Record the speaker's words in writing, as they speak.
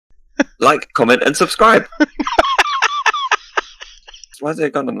Like, comment, and subscribe. Why is there a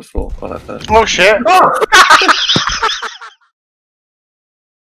gun on the floor? Oh, that first. Oh shit!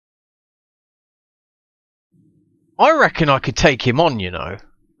 I reckon I could take him on, you know.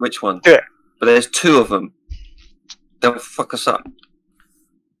 Which one? Do it. But there's two of them. They'll fuck us up.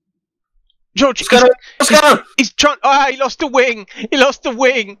 George, What's going on? he's trying. Oh, he lost a wing. He lost a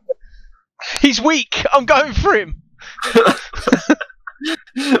wing. He's weak. I'm going for him.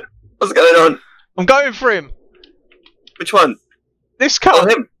 What's going on? I'm going for him. Which one? This Oh,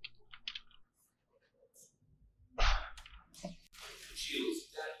 cunt. him.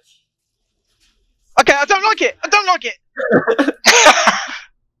 Okay, I don't like it. I don't like it.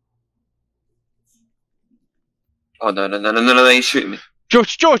 Oh, no, he's shooting me.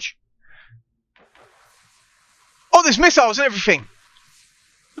 George. Oh, there's missiles and everything.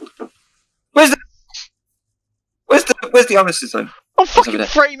 Where's the armistice zone? I'm over fucking there.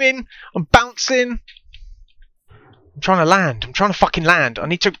 framing. I'm bouncing. I'm trying to land. I'm trying to fucking land. I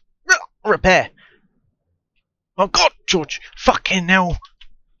need to repair. Oh God, George. Fucking hell.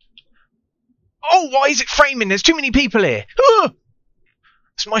 Oh, why is it framing? There's too many people here.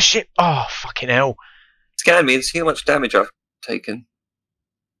 It's my ship. Oh, fucking hell. Scan me and see how much damage I've taken.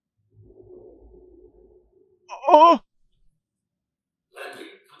 Oh.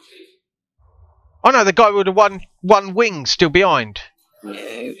 Oh no, the guy with the one wing still behind. Yeah,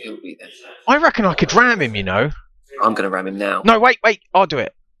 he'll be there. I reckon I could ram him, you know. I'm gonna ram him now. No, wait. I'll do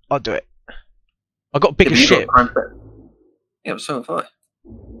it. I got a bigger ship. Yeah, but so have I.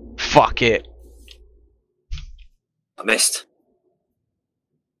 Fuck it. I missed.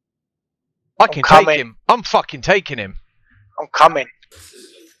 I can take him. I'm fucking taking him. I'm coming.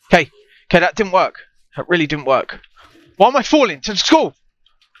 Okay, that didn't work. That really didn't work. Why am I falling to the school?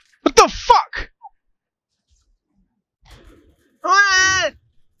 What the fuck? Ah!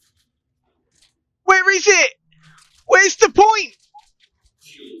 Where is it? Where's the point?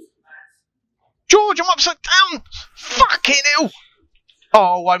 George, I'm upside down. Fucking hell.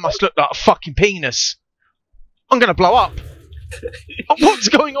 Oh, I must look like a fucking penis. I'm gonna blow up. Oh, what's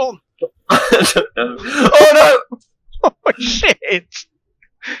going on? Oh no! Oh shit!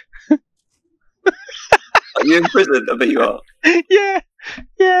 Are you in prison? I bet you are.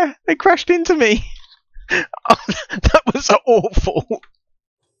 Yeah, they crashed into me. Oh, that was awful.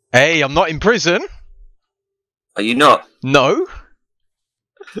 Hey, I'm not in prison. Are you not? No.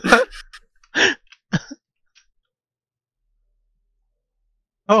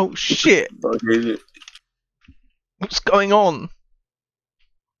 Oh shit! What's going on?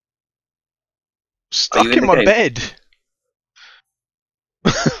 Stuck you in in the my game? bed.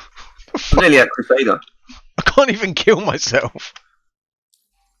 I'm nearly at Crusader. I can't even kill myself.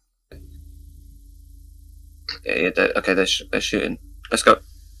 Yeah, okay, they're shooting. Let's go.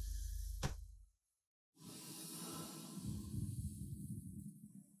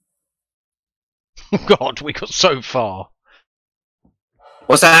 God, we got so far.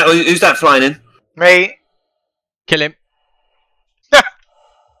 What's that? Who's that flying in? Me. Kill him. Am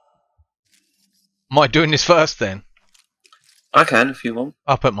I doing this first then? I can if you want.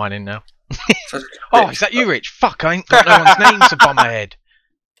 I'll put mine in now. Oh, is that you, Rich? Fuck, I ain't got no one's names above my head.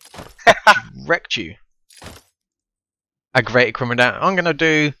 Wrecked you. Aggravated criminal. I'm gonna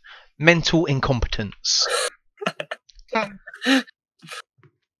do mental incompetence.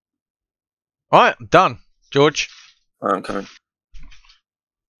 Alright, I'm done. George. Alright, I'm coming.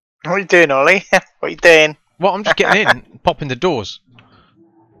 What are you doing, Ollie? What are you doing? Well, I'm just getting in, popping the doors.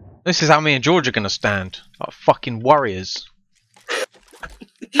 This is how me and George are gonna stand. Like fucking warriors.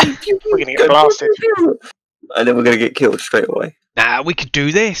 We're gonna get blasted. And then we're gonna get killed straight away. Nah, we could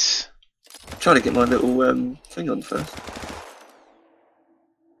do this. I'm trying to get my little thing on first.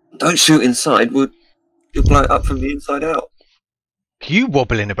 Don't shoot inside. You'll blow it up from the inside out. You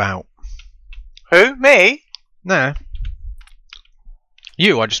wobbling about? Who? Me? Nah.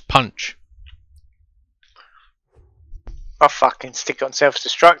 You, I just punch. I'll fucking stick on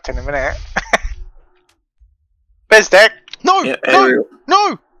self-destruct in a minute. Bezdek! No! Yeah, no! Ariel.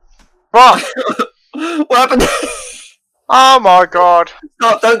 No! What? What happened? Oh my god.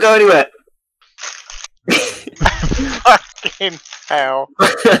 Stop, don't go anywhere. Fucking hell.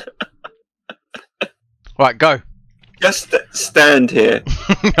 Right, go. Just stand here.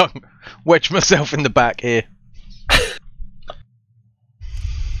 Wedge myself in the back here.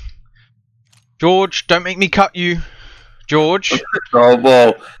 George, don't make me cut you. George. Oh,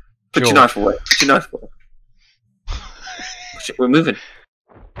 whoa. Put George. your knife away. Put your knife away. Shit, we're moving.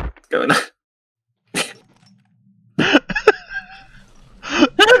 What's going on?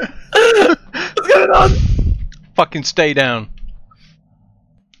 What's going on? Fucking stay down.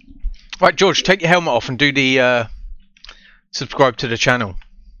 Right, George, take your helmet off and do the subscribe to the channel.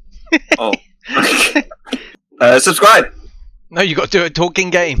 Oh. Subscribe. No, you got to do a talking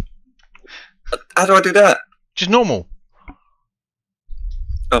game. How do I do that? Just normal.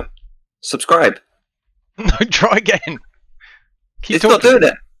 Oh, subscribe. No, try again. Keep It's talking. not doing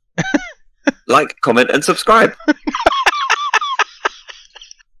it. Like, comment, and subscribe.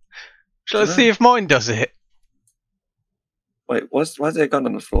 Shall I see if mine does it? Wait, why's there a gun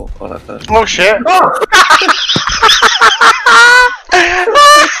on the floor? Oh, that first. Oh shit!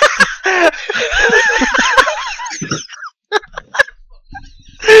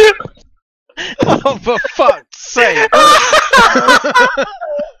 Oh, for fuck's sake!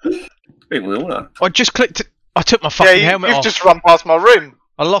 We all know. I just clicked. I took my fucking helmet you've off. just run past my room.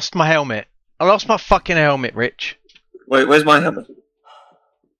 I lost my helmet. I lost my fucking helmet, Rich. Wait, where's my helmet?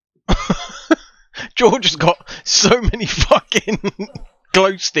 George has got so many fucking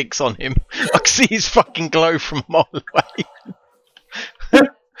glow sticks on him. I can see his fucking glow from a mile away.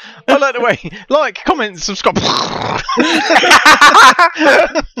 I like the way. Like, comment, subscribe.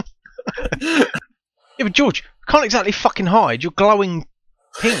 Yeah, but George, can't exactly fucking hide. You're glowing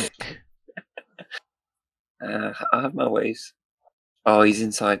pink. I have my ways. Oh, he's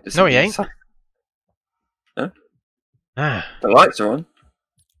inside. No, he ain't. No? Ah. The lights are on.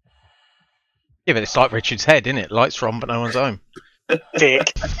 Yeah, but it's like Richard's head, isn't it? Lights are on, but no one's home.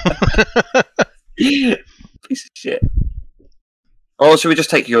 Dick. Piece of shit. Or should we just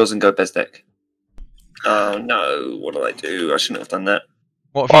take yours and go Bezdek? Oh no, what did I do? I shouldn't have done that.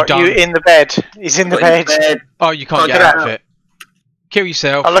 What have you done? You in the bed. He's in the Got bed. Oh, you can't get out of it. Kill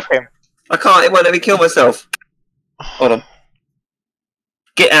yourself. I look at him. I can't, it won't let me kill myself. Hold on.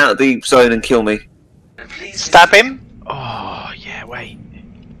 Get out of the zone and kill me. Stab him. Oh, yeah, wait.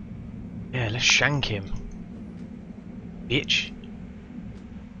 Yeah, let's shank him. Bitch.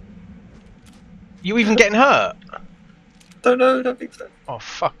 You even getting hurt? Don't know, don't think so. Oh,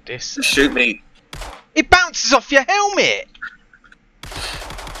 fuck this. Just shoot me. It bounces off your helmet!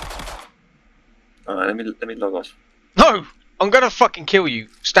 Alright, let me log off. No! I'm gonna fucking kill you.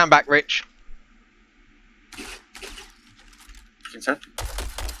 Stand back, Rich. What's that?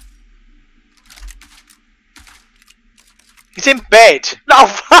 He's in bed. No,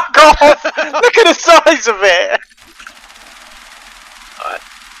 fuck off! Look at the size of it. Alright.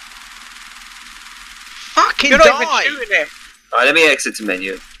 Fucking You're die! not even shooting him. Alright, let me exit to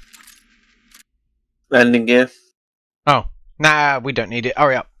menu. Landing gear. Oh, nah, we don't need it.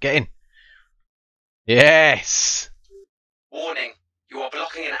 Hurry up, get in. Yes! Warning, you are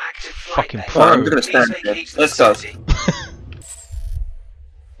blocking an active flight Fucking lane. pro. Right, I'm gonna stand Please here. vacate Let's the go. facility.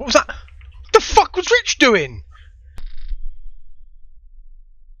 What was that? What the fuck was Rich doing?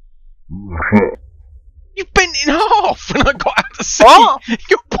 You bent in half when I got out of the seat. What?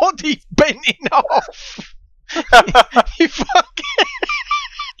 Your body bent in half. You fucking...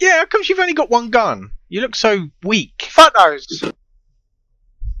 Yeah, how come you've only got one gun? You look so weak. Fuck those.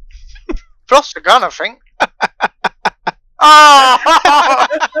 Lost the gun, I think. Oh!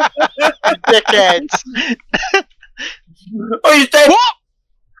 Dickheads. Oh, he's dead! What?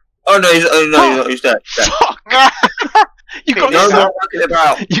 Oh no, he's dead. Dead. Fuck! You got, No Peace more out. fucking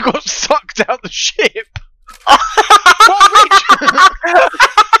about. you got sucked out the ship. What,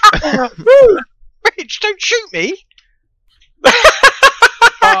 Rich? Rich, don't shoot me.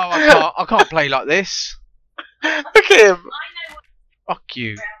 Oh, I can't play like this. Look at him. Fuck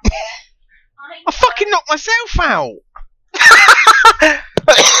you. I fucking knocked myself out.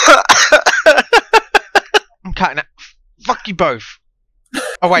 I'm cutting it. Fuck you both.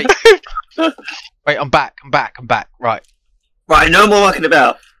 Oh wait. Wait, I'm back. Right. Right, no more mucking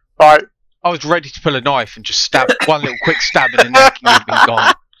about. Right. I was ready to pull a knife and just stab one little quick stab in the neck and you'd been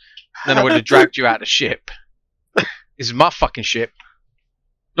gone. Then I would have dragged you out of the ship. This is my fucking ship.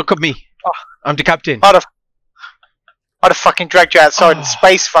 Look at me. I'm the captain. I'd have fucking dragged you outside and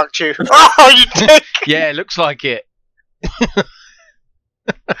space fucked you. Oh, you dick! Yeah, looks like it.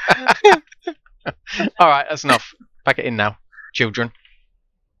 Alright, that's enough. Pack it in now, children.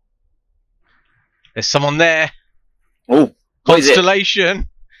 There's someone there. Oh, what is it? Constellation.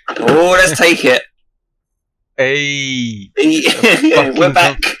 Oh, let's take it. Hey. We're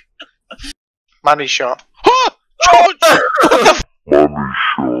back. Money shot. Ah! George!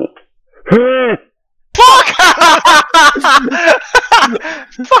 Fuck!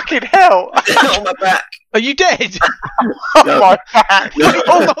 Fucking hell! On my back. Are you dead? Oh No. my back! No. You're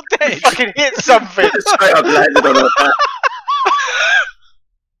all not dead. Fucking hit something! Straight up landed on my back.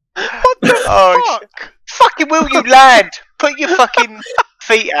 What the Oh, fuck? Fucking will you land? Put your fucking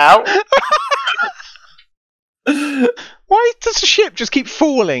feet out. Why does the ship just keep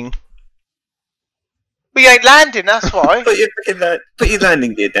falling? We ain't landing, that's why. Put your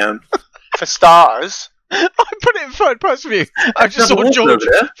landing gear down. For starters. I put it in third person view. I just Another saw wall George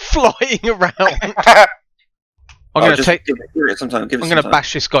over there. flying around. I'm gonna take. Give it some time. I'm gonna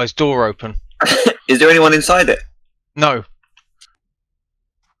bash this guy's door open. Is there anyone inside it? No.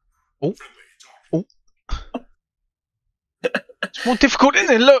 Oh. Oh. It's more difficult than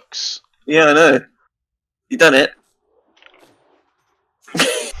it looks. Yeah, I know. You done it.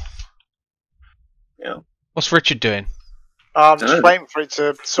 Yeah. What's Richard doing? I'm just waiting for it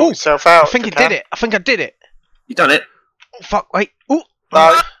to sort itself out. I think it did it. I think I did it. You done it. Oh, fuck, wait. Oh.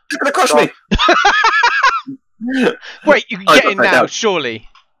 No. It's gonna crush me. Wait, you can get in now, surely.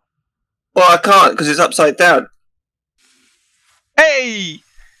 Well, I can't because it's upside down. Hey!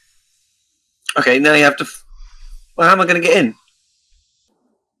 Okay, now you have to. Well, how am I going to get in?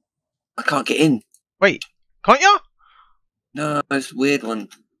 I can't get in. Wait, can't you? No, it's a weird one.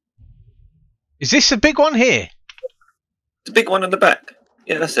 Is this a big one here? The big one on the back.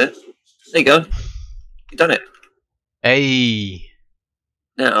 Yeah, that's it. There you go. You done it. Hey.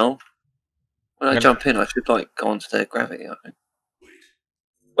 Now, when I jump in, I should like go onto the gravity. I think.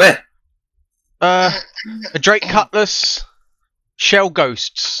 Where? A Drake Cutlass, shell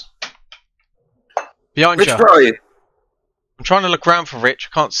ghosts. Behind Rich, you. where are you? I'm trying to look around for Rich.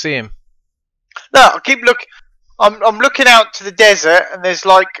 I can't see him. No, I keep looking. I'm looking out to the desert, and there's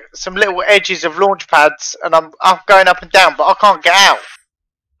like some little edges of launch pads, and I'm going up and down, but I can't get out.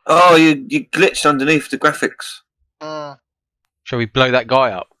 Oh, you glitched underneath the graphics. Shall we blow that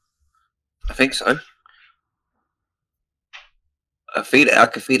guy up? I think so. I feel it. I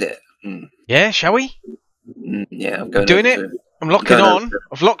can feel it. Mm. Yeah, shall we? Yeah, I'm going. Doing it. I'm locking on.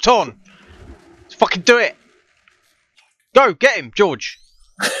 I've locked on. Let's fucking do it. Go, get him, George.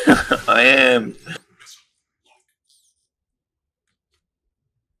 I am.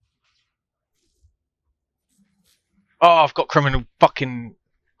 Oh, I've got criminal fucking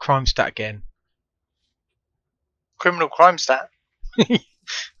crime stat again. Criminal crime stat.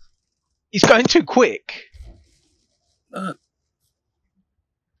 He's going too quick. Oh,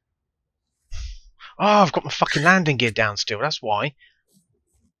 I've got my fucking landing gear down still, that's why.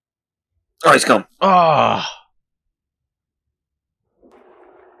 Oh, he's gone. Oh.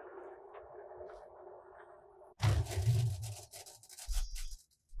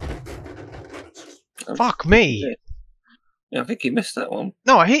 Fuck me. Yeah, I think you missed that one.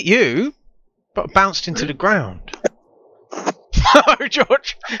 No, I hit you, but I bounced into the ground. No,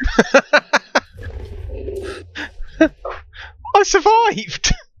 George. I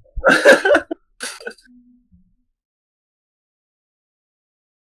survived.